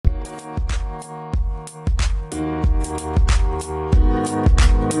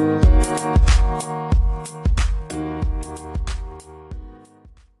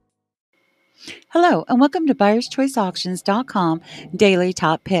Hello, and welcome to BuyersChoiceAuctions.com Daily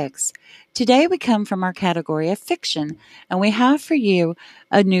Top Picks. Today we come from our category of fiction, and we have for you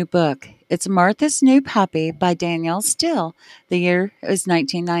a new book. It's Martha's New Puppy by Danielle Still. The year is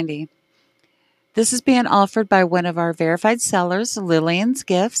 1990. This is being offered by one of our verified sellers, Lillian's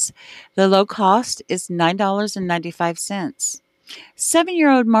Gifts. The low cost is $9.95.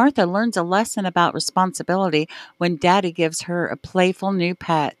 7-year-old Martha learns a lesson about responsibility when Daddy gives her a playful new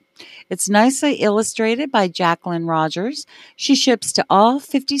pet. It's nicely illustrated by Jacqueline Rogers. She ships to all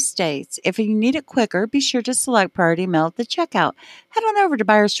 50 states. If you need it quicker, be sure to select Priority Mail at the checkout. Head on over to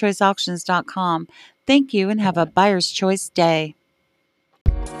buyerschoiceauctions.com. Thank you and have a buyer's choice day.